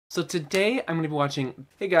So today I'm going to be watching,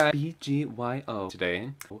 hey guys, BGYO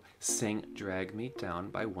today sing Drag Me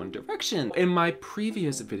Down by One Direction. In my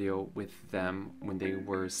previous video with them, when they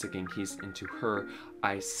were singing He's Into Her,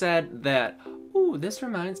 I said that, ooh, this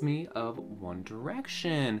reminds me of One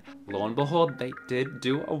Direction. Lo and behold, they did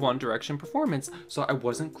do a One Direction performance, so I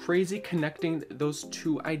wasn't crazy connecting those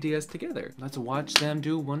two ideas together. Let's watch them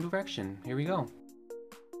do One Direction. Here we go.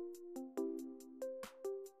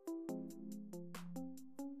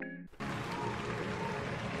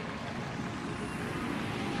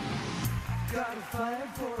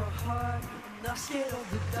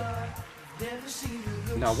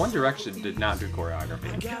 Now, One Direction did not do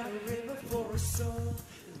choreography.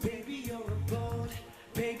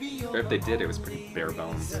 Or if they did, it was pretty bare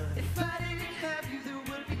bones.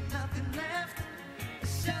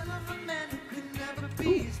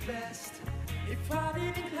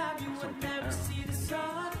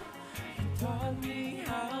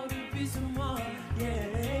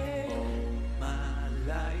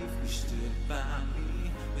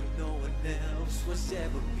 Was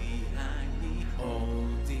ever behind me. All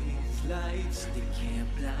these lights, they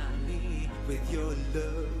can't blind me. With your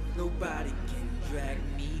love, nobody can drag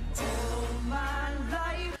me down. My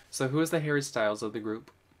life. So who is the Harry Styles of the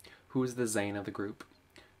group? Who's the Zayn of the group?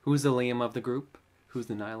 Who's the Liam of the group? Who's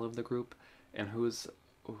the Niall of the group? And who's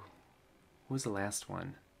the last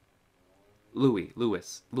one? Louis,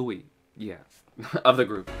 yeah, of the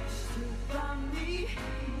group.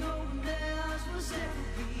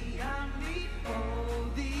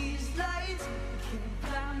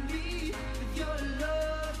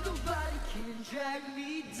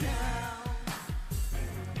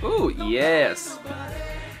 Ooh, yes!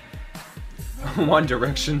 One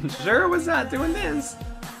Direction sure was not doing this.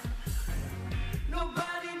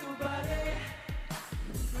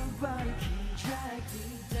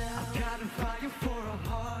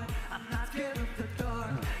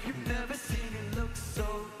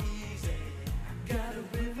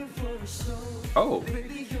 Oh.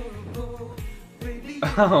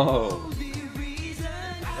 Oh.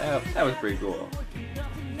 That was pretty cool.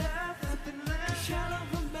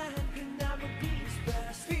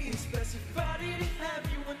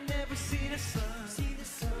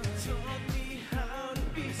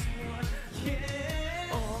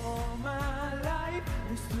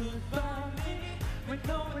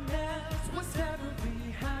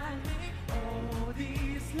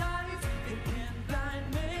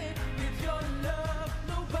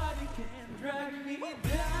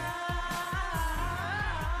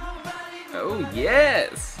 Oh,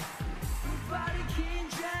 yes!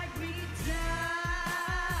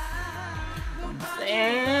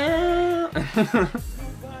 Damn!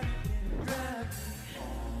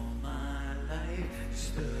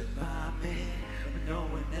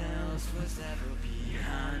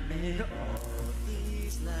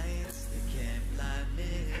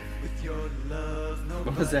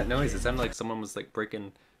 What was that noise? It sounded like someone was like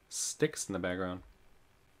breaking sticks in the background.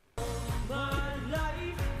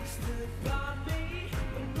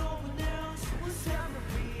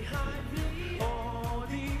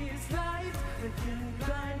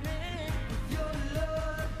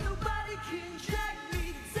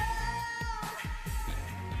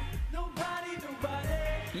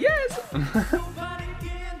 Yes!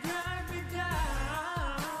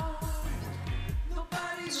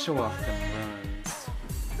 Show off them runs.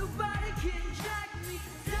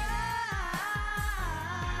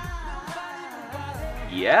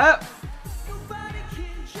 Yep!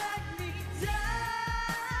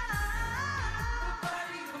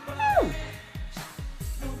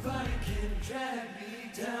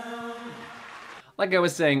 Like I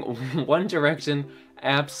was saying, One Direction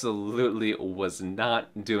absolutely was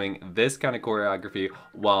not doing this kind of choreography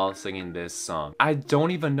while singing this song. I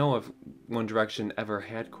don't even know if One Direction ever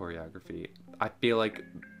had choreography. I feel like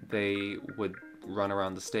they would run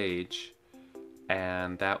around the stage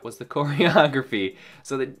and that was the choreography.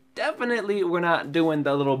 So they definitely were not doing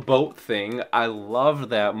the little boat thing. I love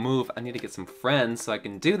that move. I need to get some friends so I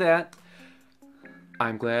can do that.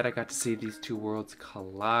 I'm glad I got to see these two worlds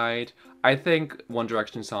collide. I think One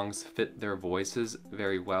Direction songs fit their voices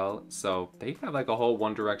very well, so they have like a whole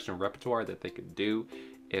One Direction repertoire that they could do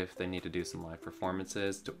if they need to do some live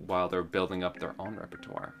performances while they're building up their own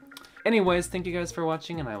repertoire. Anyways, thank you guys for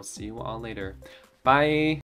watching, and I will see you all later. Bye!